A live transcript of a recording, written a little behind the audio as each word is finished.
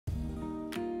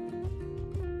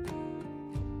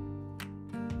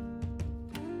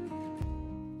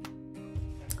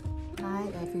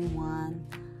everyone.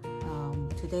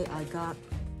 Today I got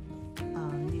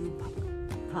a new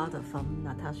product from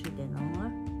Natasha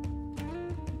Denona.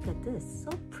 Look at this, so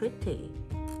pretty.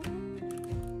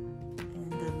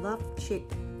 And the Love Cheek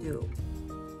Duo.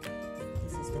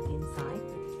 This is the inside.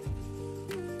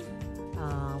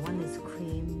 One is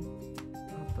cream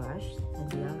brush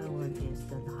and the other one is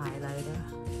the highlighter.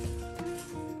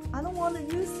 I don't want to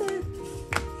use it.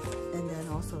 And then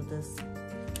also this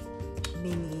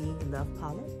mini love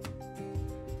palette.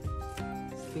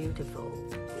 It's beautiful,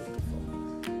 beautiful.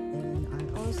 And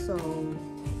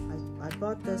I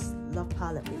bought this love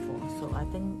palette before, so I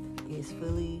think it's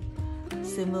really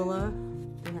similar.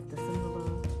 They have the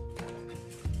similar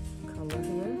color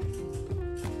here.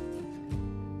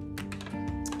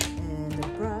 And the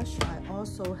brush, I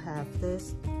also have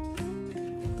this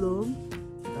Bloom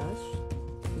brush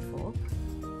before.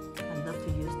 I love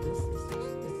to use this.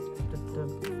 The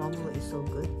formula is so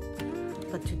good.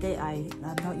 But today I'm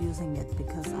not using it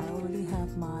because I already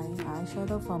have my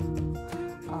eyeshadow from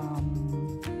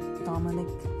Dominic.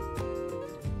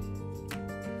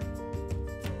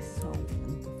 It's so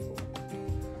wonderful.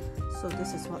 So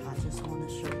this is what I just want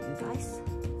to show you guys.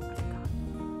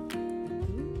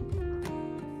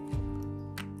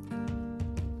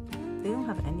 They don't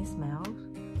have any smells,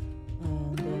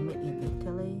 and they're made in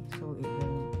Italy, so it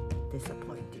won't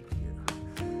disappoint you.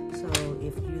 So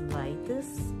if you like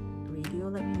this video,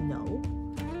 let me know.